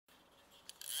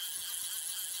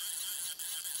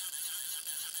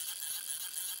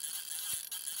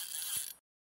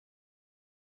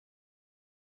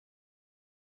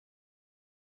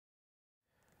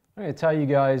I'm going to tell you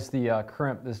guys the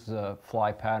crimp. This is a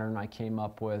fly pattern I came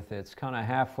up with. It's kind of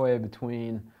halfway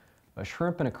between a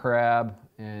shrimp and a crab,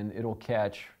 and it'll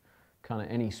catch kind of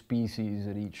any species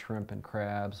that eat shrimp and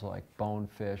crabs, like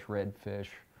bonefish, redfish,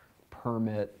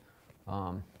 permit,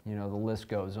 you know, the list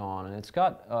goes on. And it's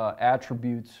got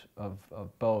attributes of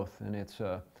both, and it's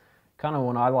kind of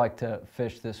when I like to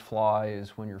fish this fly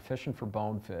is when you're fishing for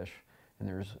bonefish and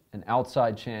there's an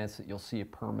outside chance that you'll see a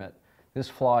permit. This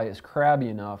fly is crabby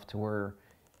enough to where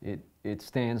it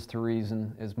stands to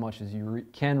reason, as much as you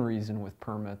can reason with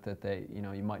permit, that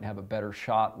you might have a better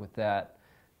shot with that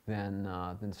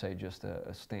than say just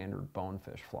a standard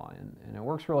bonefish fly. And it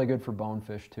works really good for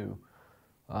bonefish too.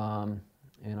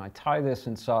 And I tie this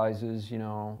in sizes,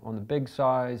 on the big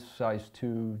size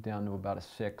 2 down to about a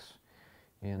 6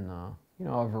 in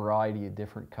a variety of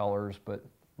different colors, but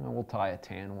we'll tie a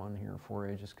tan one here for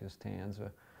you just because tan's a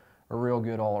real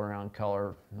good all-around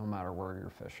color no matter where you're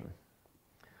fishing.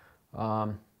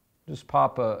 Just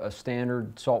pop a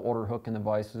standard saltwater hook in the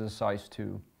vise, a size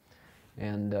 2,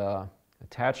 and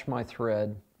attach my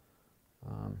thread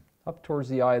up towards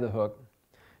the eye of the hook.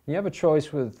 You have a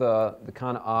choice with the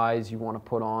kind of eyes you want to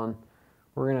put on.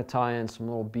 We're going to tie in some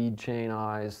little bead chain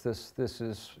eyes. This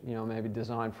is maybe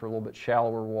designed for a little bit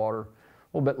shallower water,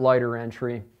 a little bit lighter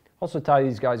entry. Also tie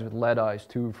these guys with lead eyes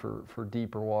too for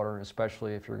deeper water, and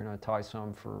especially if you're going to tie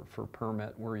some for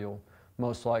permit, where you'll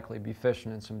most likely be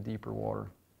fishing in some deeper water.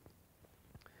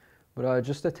 But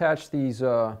just attach these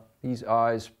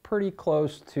eyes pretty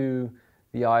close to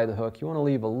the eye of the hook. You want to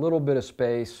leave a little bit of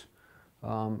space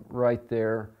right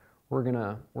there. We're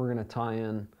gonna tie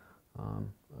in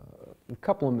a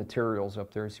couple of materials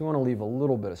up there, so you want to leave a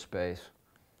little bit of space.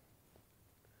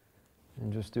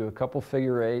 And just do a couple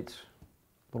figure 8s,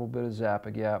 a little bit of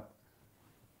zap-a-gap.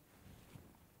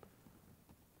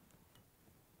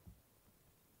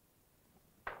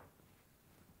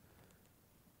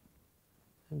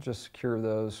 And just secure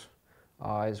those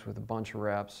eyes with a bunch of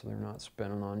wraps so they're not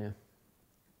spinning on you.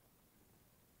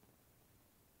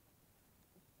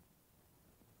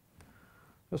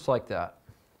 Just like that.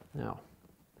 Now,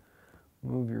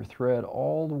 move your thread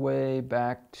all the way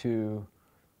back to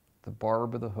the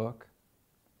barb of the hook,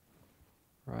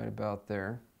 right about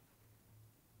there.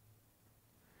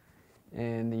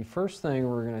 And the first thing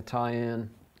we're going to tie in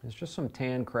is just some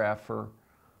tan craft fur.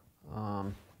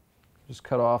 Just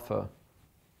cut off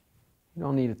you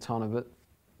don't need a ton of it,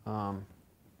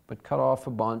 but cut off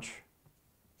a bunch.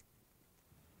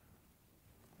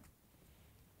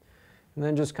 And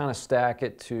then just kind of stack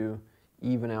it to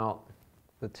even out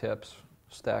the tips.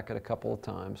 Stack it a couple of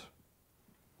times.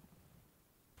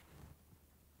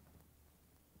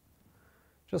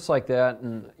 Just like that.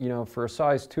 And for a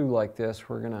size 2 like this,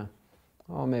 we're going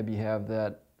to maybe have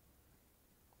that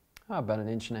about 1.5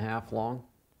 inches long.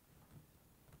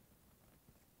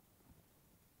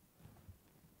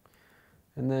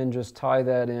 And then just tie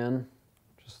that in,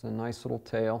 just a nice little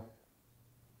tail.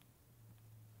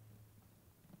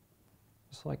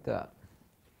 Just like that.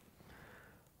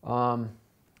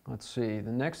 Let's see,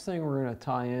 the next thing we're going to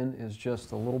tie in is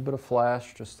just a little bit of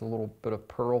flash, just a little bit of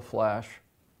pearl flash.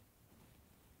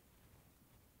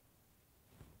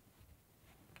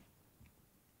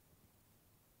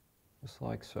 Just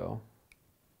like so.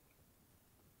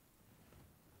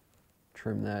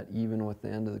 Trim that even with the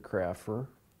end of the craft fur.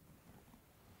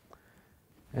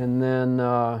 And then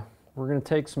we're going to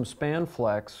take some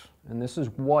spanflex, and this is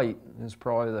white. This is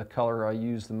probably the color I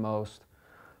use the most.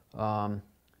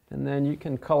 And then you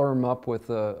can color them up with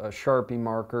a Sharpie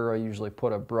marker. I usually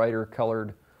put a brighter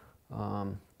colored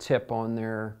tip on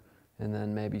there, and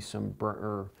then maybe some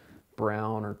brown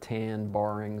or tan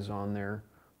barrings on there.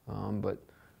 But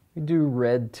we do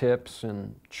red tips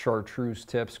and chartreuse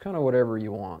tips, kind of whatever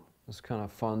you want. It's kind of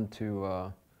fun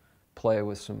to play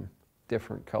with some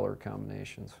different color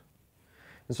combinations.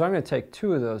 And so I'm going to take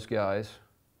 2 of those guys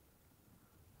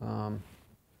and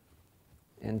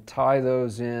tie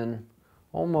those in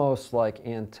almost like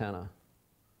antenna.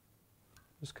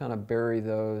 Just kind of bury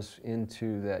those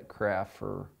into that craft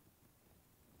fur.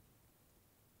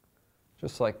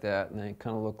 Just like that, and they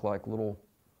kind of look like little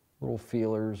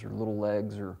feelers or little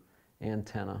legs or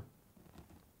antenna.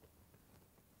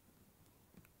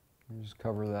 And just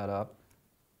cover that up.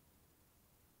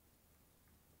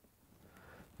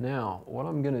 Now, what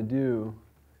I'm going to do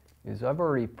is I've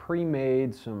already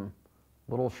pre-made some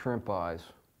little shrimp eyes.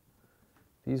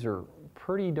 These are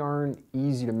pretty darn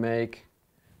easy to make,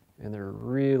 and they're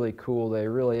really cool. They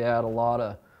really add a lot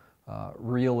of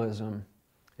realism.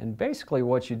 And basically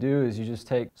what you do is you just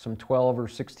take some 12 or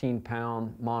 16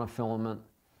 pound monofilament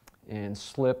and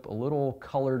slip a little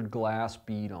colored glass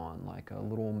bead on, like a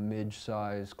little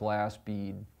mid-sized glass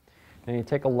bead. And you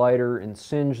take a lighter and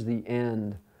singe the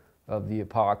end of the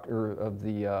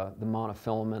the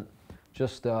monofilament,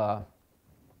 just so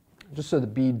the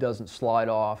bead doesn't slide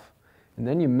off. And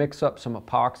then you mix up some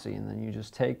epoxy, and then you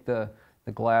just take the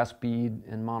glass bead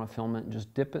and monofilament and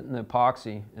just dip it in the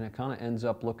epoxy, and it kind of ends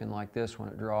up looking like this when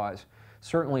it dries.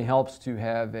 Certainly helps to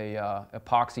have a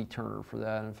epoxy turner for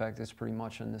that. In fact, it's pretty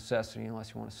much a necessity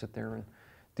unless you want to sit there and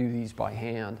do these by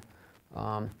hand.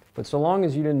 But so long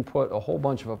as you didn't put a whole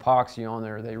bunch of epoxy on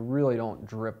there, they really don't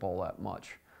drip all that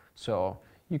much. So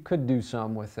you could do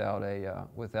some without an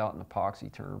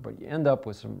epoxy turner, but you end up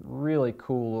with some really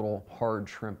cool little hard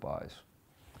shrimp eyes.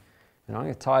 And I'm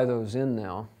going to tie those in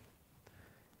now.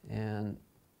 And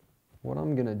what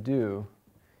I'm going to do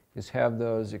is have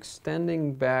those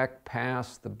extending back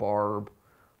past the barb,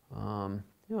 you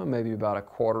know, maybe about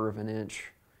 1/4 of an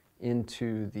inch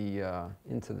into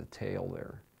the tail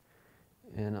there.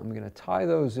 And I'm going to tie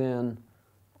those in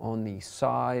on the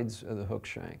sides of the hook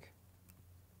shank,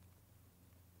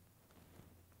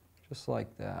 just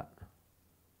like that.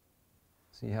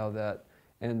 See how that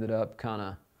ended up kind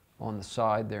of on the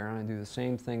side there, and I do the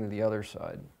same thing to the other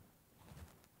side.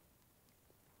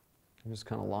 Just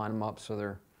kind of line them up so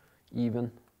they're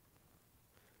even.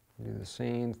 Do the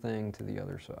same thing to the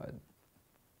other side.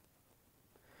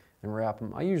 And wrap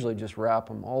them. I usually just wrap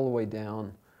them all the way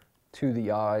down to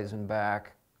the eyes and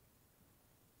back,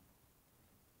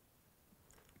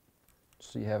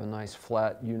 so you have a nice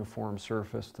flat uniform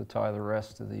surface to tie the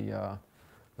rest of the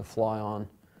fly on.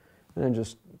 And then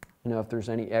just, you know, if there's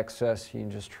any excess, you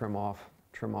can just trim off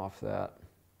that.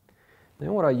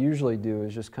 Then what I usually do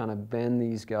is just kind of bend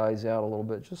these guys out a little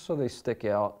bit just so they stick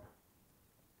out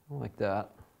like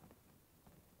that.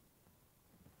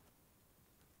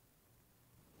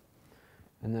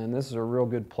 And then this is a real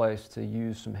good place to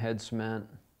use some head cement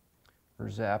or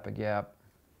Zap-A-Gap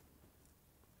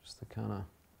just to kind of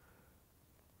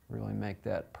really make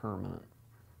that permanent.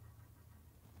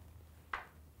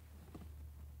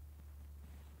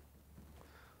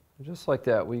 Just like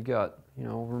that, we got, you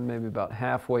know, we're maybe about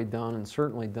halfway done, and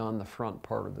certainly done the front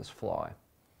part of this fly.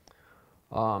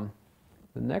 The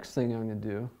next thing I'm going to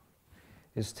do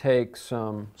is take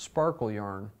some sparkle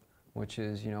yarn, which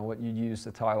is, you know, what you'd use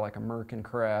to tie like a merkin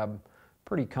crab.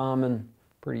 Pretty common,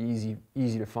 pretty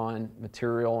easy to find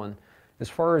material. And as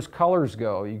far as colors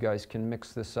go, you guys can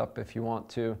mix this up if you want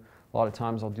to. A lot of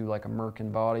times I'll do like a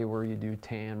merkin body where you do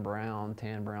tan brown,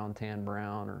 tan brown, tan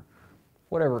brown, or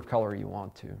whatever color you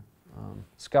want to.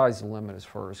 Sky's the limit as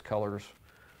far as colors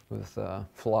with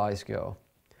flies go.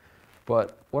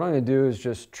 But what I'm going to do is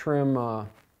just trim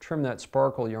that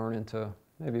sparkle yarn into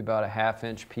maybe about a 1/2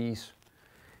 inch piece.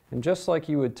 And just like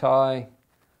you would tie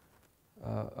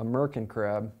a merkin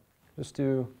crab, just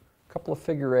do a couple of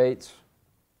figure eights,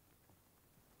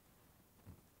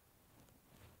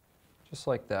 just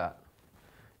like that.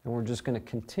 And we're just going to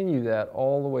continue that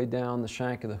all the way down the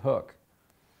shank of the hook.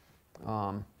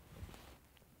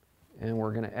 And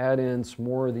we're going to add in some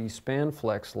more of these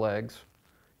spanflex legs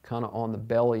kind of on the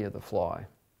belly of the fly.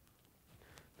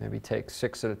 Maybe take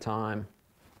 6 at a time.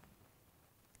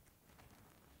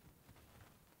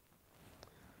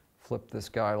 Flip this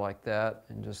guy like that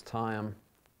and just tie him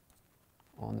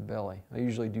on the belly. I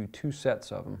usually do 2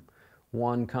 sets of them.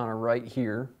 One kind of right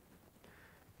here.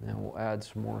 And then we'll add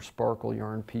some more sparkle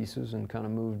yarn pieces and kind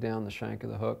of move down the shank of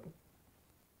the hook.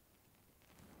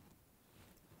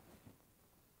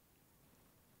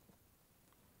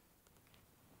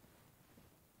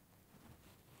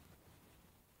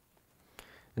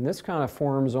 And this kind of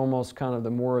forms almost kind of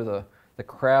the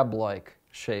crab-like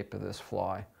shape of this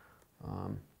fly.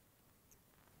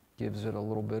 Gives it a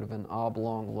little bit of an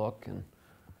oblong look, and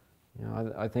you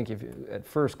know, I think if you, at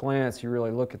first glance you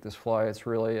really look at this fly, it's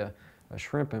really a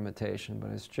shrimp imitation, but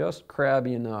it's just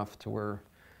crabby enough to where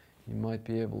you might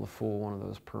be able to fool one of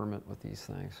those permit with these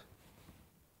things.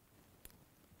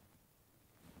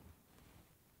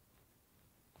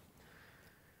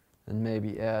 And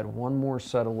maybe add one more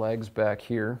set of legs back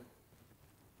here.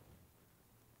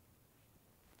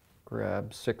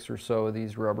 Grab 6 or so of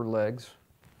these rubber legs.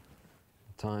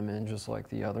 Tie them in just like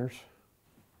the others.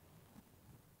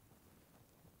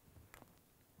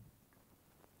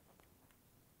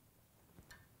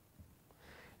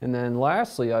 And then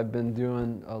lastly, I've been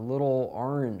doing a little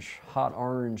orange, hot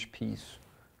orange piece,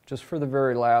 just for the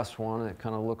very last one. It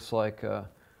kind of looks like a,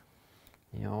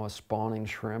 you know, a spawning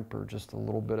shrimp, or just a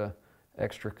little bit of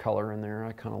extra color in there.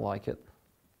 I kind of like it.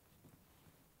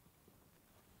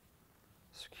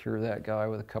 Secure that guy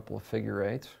with a couple of figure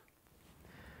eights.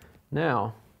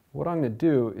 Now, what I'm going to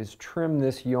do is trim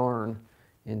this yarn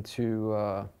into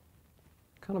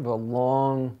kind of a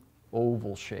long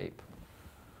oval shape.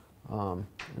 And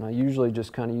I usually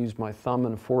just kind of use my thumb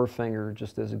and forefinger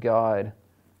just as a guide.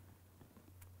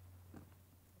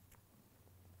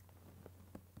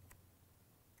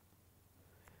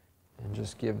 And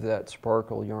just give that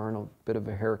sparkle yarn a bit of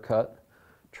a haircut.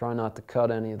 Try not to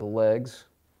cut any of the legs.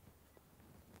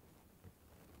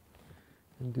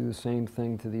 And do the same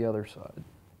thing to the other side.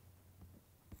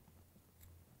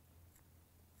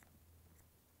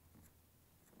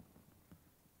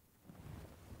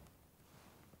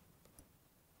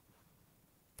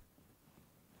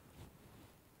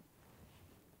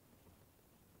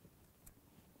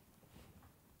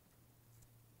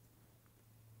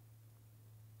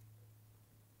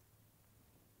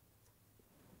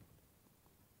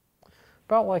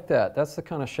 About like that. That's the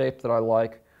kind of shape that I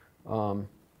like. You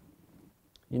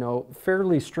know,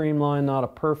 fairly streamlined, not a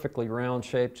perfectly round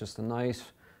shape, just a nice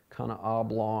kind of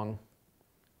oblong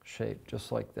shape,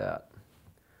 just like that.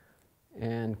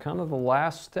 And kind of the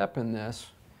last step in this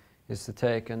is to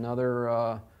take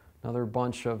another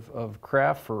bunch of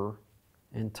craft fur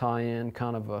and tie in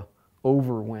kind of a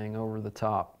overwing over the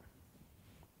top.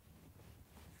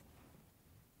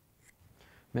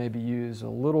 Maybe use a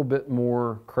little bit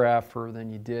more craft fur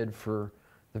than you did for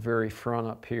the very front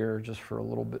up here, just for a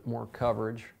little bit more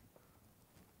coverage.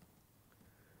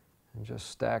 And just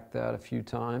stack that a few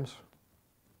times.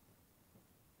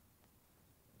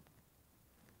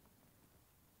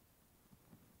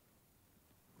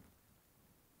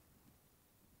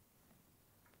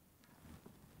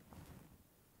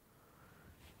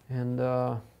 And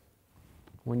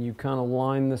when you kind of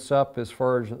line this up as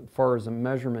far as the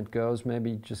measurement goes,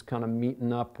 maybe just kind of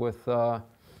meeting up with the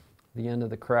end of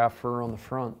the craft fur on the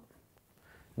front.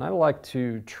 And I like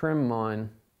to trim mine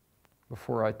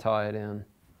before I tie it in.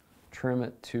 Trim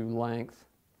it to length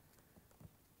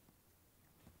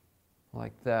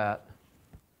like that,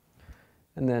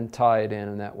 and then tie it in,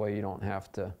 and that way you don't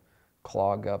have to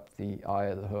clog up the eye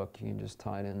of the hook. You can just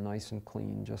tie it in nice and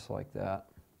clean, just like that.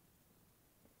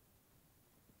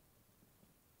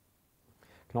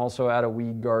 You can also add a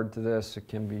weed guard to this. It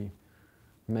can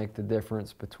make the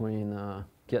difference between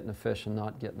getting a fish and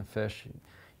not getting a fish.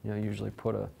 You know, usually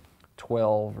put a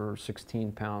 12 or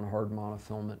 16 pound hard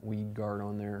monofilament weed guard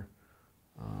on there,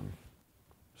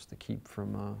 just to keep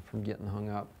from getting hung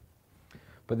up.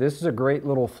 But this is a great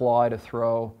little fly to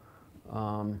throw,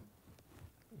 you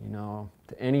know,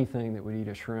 to anything that would eat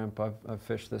a shrimp. I've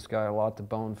fished this guy a lot to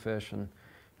bonefish, and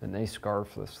they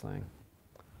scarf this thing.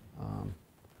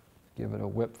 Give it a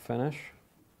whip finish.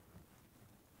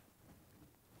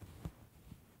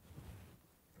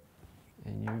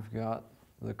 And you've got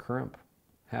the crimp.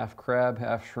 Half crab,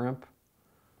 half shrimp.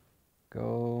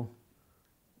 Go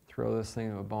throw this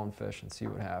thing to a bonefish and see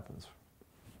what happens.